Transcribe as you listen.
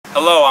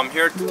Hello, I'm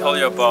here to tell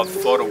you about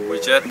Photo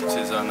Widget, which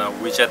is a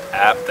widget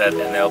app that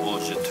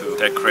enables you to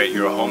decorate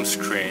your home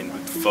screen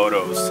with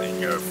photos in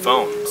your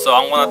phone. So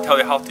I'm going to tell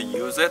you how to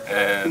use it,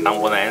 and I'm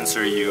going to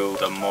answer you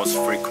the most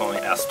frequently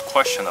asked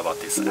question about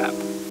this app.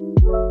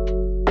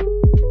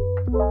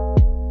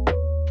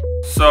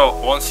 So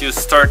once you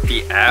start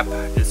the app,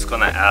 it's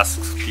gonna ask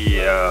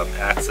the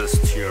access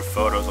to your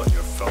photos on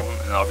your phone,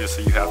 and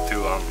obviously you have to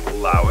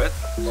allow it.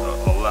 So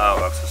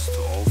allow access to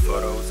all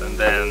photos, and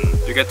then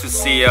you get to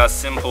see a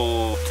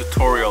simple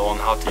tutorial on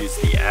how to use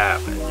the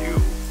app, and you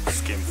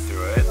skim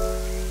through it.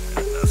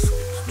 And that's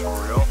the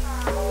tutorial.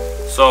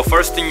 So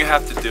first thing you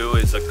have to do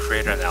is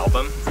create an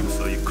album.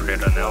 So you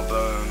create an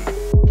album.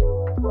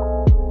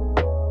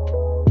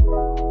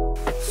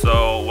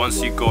 So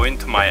once you go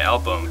into my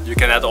album, you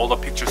can add all the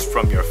pictures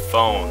from your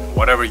phone,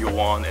 whatever you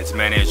want, as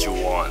many as you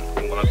want.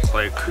 I'm gonna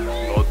click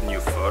load new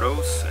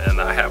photos,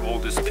 and I have all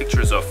these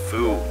pictures of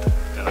food,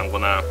 and I'm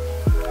gonna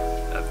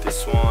add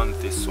this one.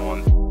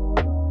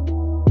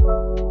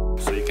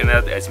 So you can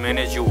add as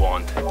many as you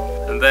want,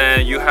 and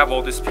then you have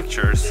all these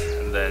pictures,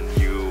 and then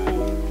you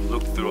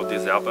look through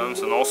these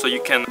albums, and also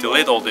you can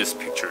delete all these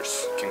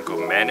pictures. You can go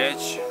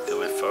manage,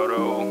 delete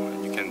photo,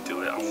 and you can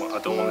delete. I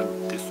don't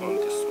want this one.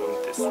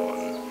 So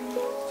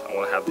I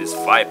want to have these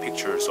 5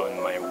 pictures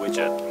on my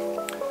widget.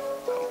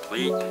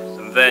 Complete.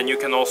 And then you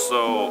can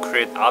also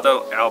create other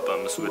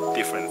albums with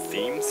different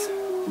themes.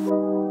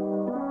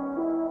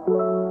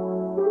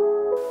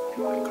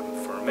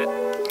 Confirm it.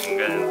 And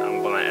then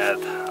I'm gonna add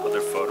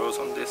other photos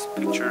on these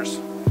pictures.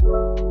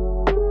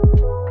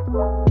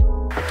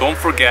 Don't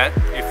forget,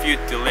 if you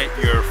delete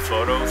your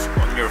photos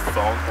on your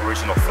phone,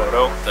 original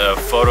photo, the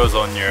photos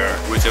on your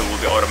widget will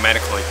be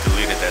automatically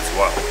deleted as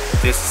well.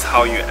 This is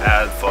how you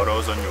add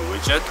photos on your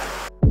widget.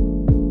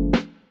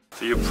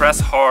 So you press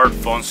hard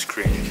phone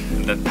screen,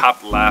 in the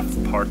top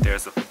left part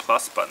there's a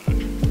plus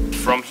button.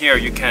 From here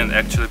you can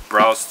actually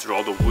browse through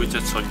all the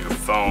widgets on your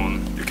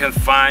phone. You can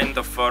find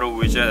the photo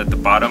widget at the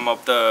bottom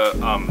of the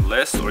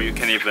list, or you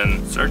can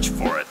even search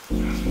for it.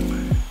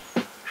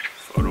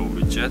 Photo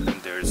widget,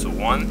 and there's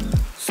one.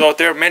 So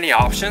there are many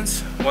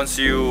options. Once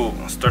you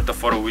start the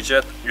photo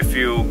widget, if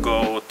you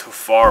go to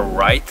far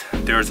right,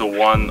 there's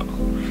one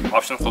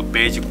option called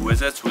basic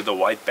widgets with a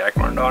white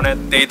background on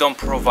it. They don't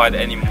provide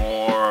any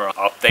more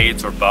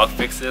updates or bug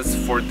fixes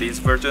for these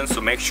versions,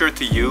 so make sure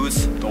to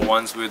use the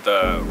ones with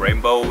the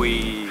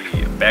rainbowy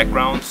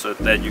background so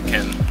that you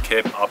can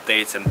keep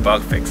updates and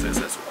bug fixes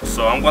as well.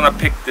 So I'm gonna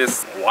pick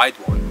this white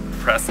one.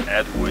 Press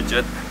add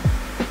widget,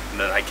 and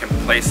then I can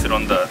place it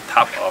on the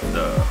top of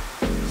the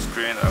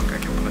screen. I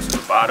can place it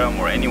at the bottom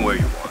or anywhere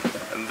you want.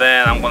 And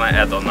then I'm gonna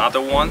add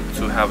another one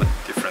to have a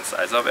different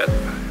size of it.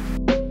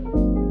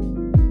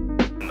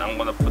 I'm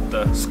gonna put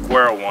the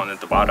square one at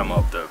the bottom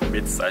of the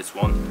mid-size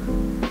one.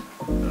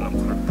 Then I'm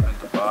gonna put it at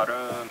the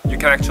bottom. You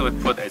can actually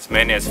put as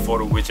many as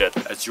photo widget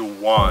as you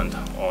want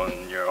on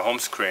your home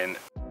screen.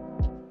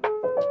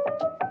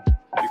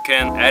 You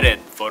can edit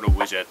photo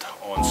widget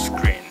on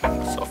screen.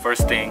 So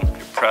first thing,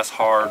 you press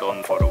hard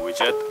on photo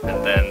widget,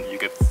 and then you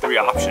get 3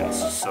 options.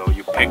 So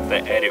you pick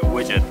the edit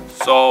widget.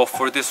 So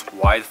for this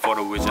white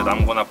photo widget,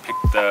 I'm gonna pick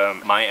the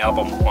my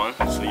album one.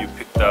 So you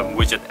pick the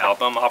widget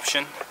album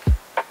option.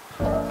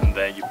 And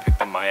then you pick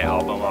the my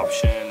album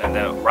option, and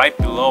then right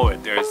below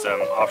it there's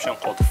an option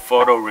called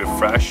photo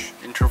refresh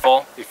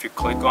interval. If you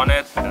click on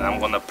it, and I'm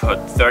gonna put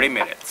 30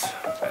 minutes,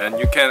 and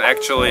you can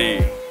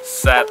actually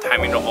set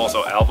time intervals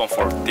or album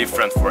for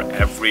different for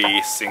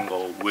every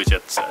single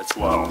widget as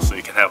well. So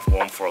you can have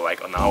one for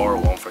like an hour,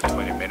 one for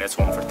 20 minutes,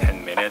 one for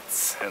 10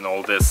 minutes, and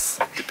all this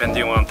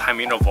depending on time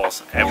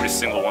intervals. Every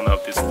single one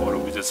of these photo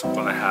widgets are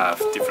gonna have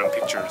different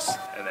pictures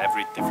and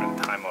every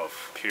different time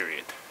of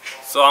period.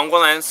 So I'm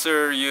gonna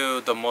answer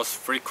you the most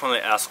frequently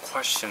asked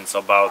questions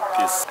about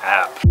this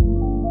app.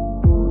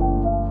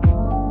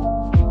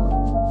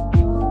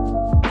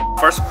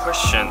 First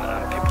question,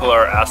 people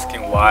are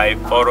asking why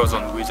photos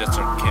on widgets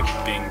are keep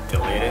being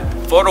deleted.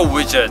 Photo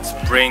widgets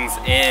brings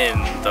in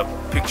the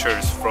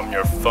pictures from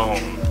your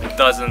phone. It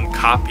doesn't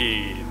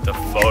copy the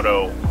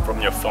photo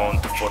from your phone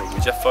to photo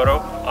widget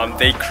photo.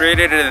 They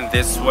created it in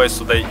this way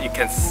so that it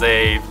can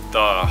save the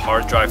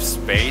hard drive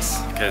space,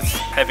 because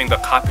having the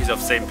copies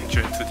of same picture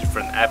in 2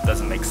 different apps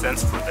doesn't make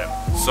sense for them.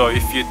 So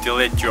if you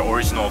delete your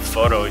original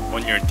photo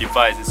on your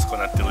device, it's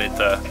gonna delete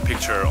the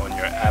picture on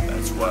your app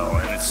as well,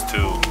 and it's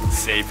to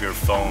save your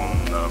phone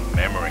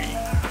memory.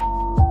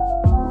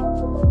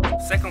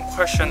 Second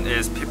question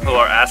is, people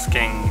are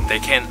asking they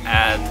can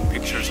add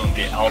pictures on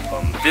the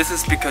album. This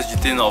is because you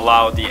didn't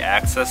allow the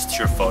access to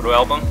your photo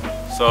album.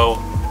 So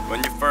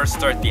when you first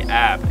start the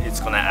app, it's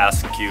gonna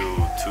ask you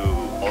to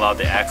allow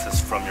the access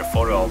from your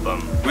photo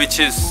album, which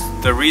is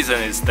the reason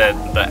is that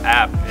the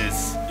app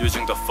is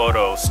using the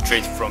photo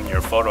straight from your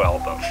photo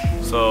album.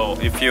 So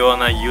if you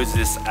wanna use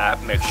this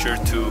app, make sure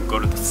to go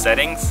to the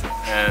settings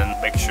and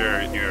make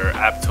sure your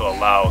app to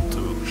allow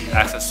to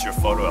access your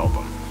photo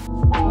album.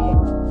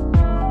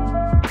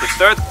 The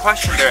third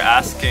question they're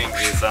asking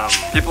is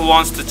people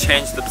wants to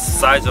change the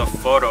size of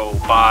photo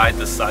by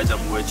the size of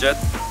widget.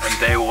 and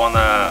they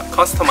wanna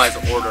customize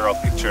order a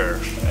picture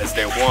as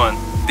they want.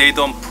 They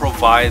don't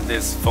provide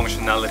this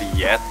functionality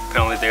yet.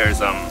 Apparently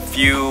there's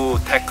few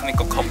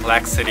technical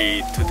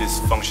complexity to this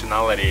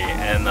functionality,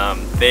 and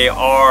they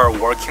are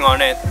working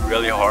on it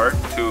really hard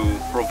to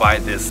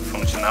provide this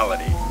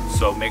functionality.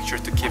 So make sure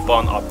to keep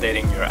on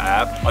updating your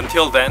app.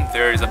 Until then,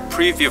 there is a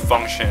preview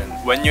function.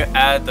 When you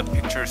add the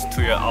pictures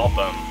to your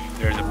album,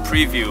 there's a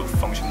preview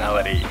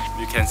functionality.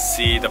 You can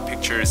see the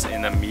pictures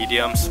in a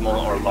medium,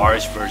 small or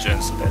large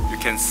version so that you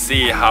can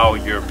see how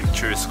your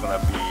picture is gonna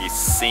be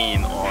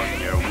seen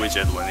on your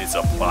widget when it's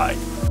applied.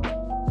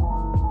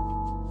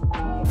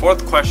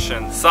 Fourth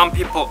question, some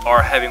people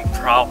are having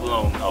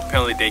problem.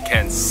 Apparently they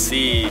can't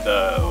see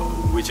the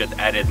widget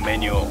edit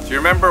menu. Do you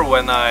remember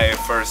when I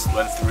first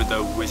went through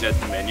the widget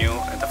menu?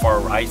 At the far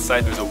right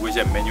side there's a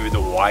widget menu with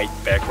a white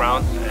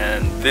background,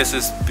 and this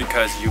is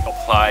because you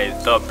apply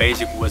the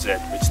basic widget,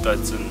 which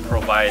doesn't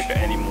provide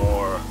any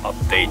more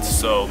updates.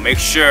 So make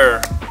sure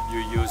you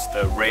use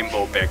the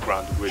rainbow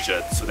background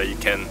widget so that you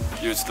can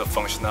use the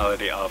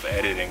functionality of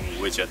editing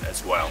widget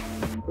as well.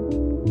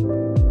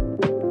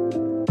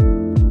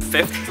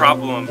 Fifth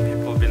problem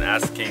people have been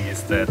asking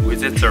is that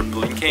widgets are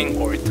blinking,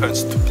 or it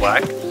turns to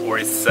black, or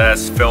it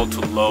says failed to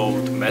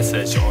load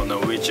message on a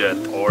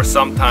widget, or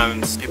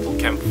sometimes people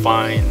can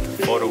find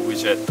photo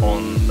widget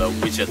on the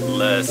widget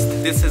list.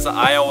 This is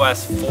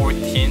iOS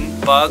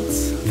 14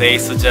 bugs. They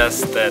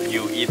suggest that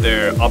you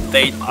either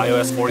update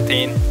iOS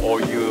 14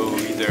 or you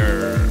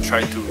either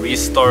try to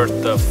restart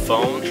the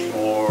phone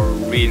or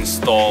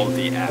reinstall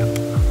the app.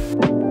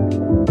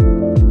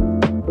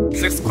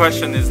 Sixth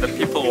question is that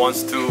people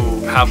wants to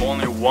have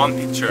only one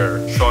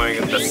picture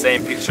showing the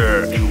same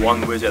picture in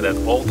one widget at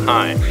all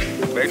time.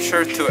 Make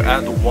sure to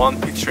add one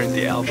picture in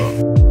the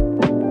album.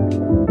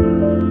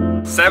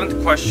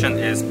 Seventh question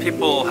is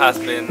people has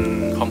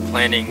been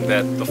complaining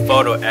that the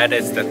photo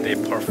edits that they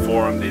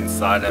performed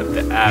inside of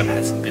the app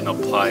hasn't been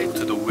applied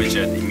to the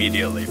widget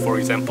immediately. For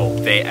example,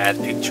 they add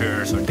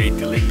pictures or they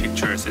delete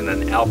pictures in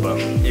an album.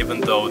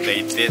 Even though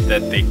they did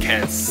that, they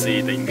can't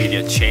see the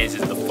immediate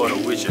changes in the photo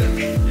widget.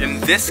 In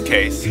this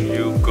case,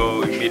 you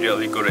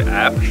immediately go to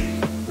app,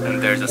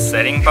 and there's a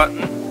setting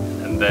button,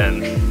 and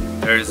then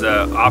there's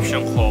an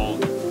option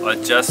called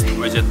adjust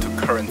widget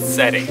to current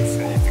settings.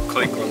 And if you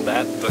click on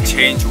that, the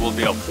change will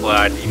be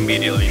applied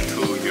immediately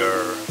to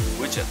your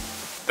widget.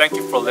 Thank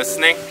you for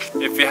listening.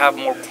 If you have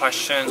more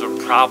questions or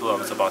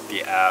problems about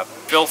the app,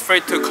 feel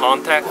free to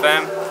contact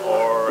them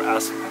or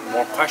ask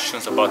more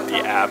questions about the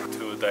app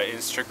to the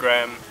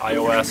Instagram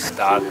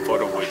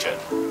iOS.photo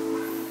widget.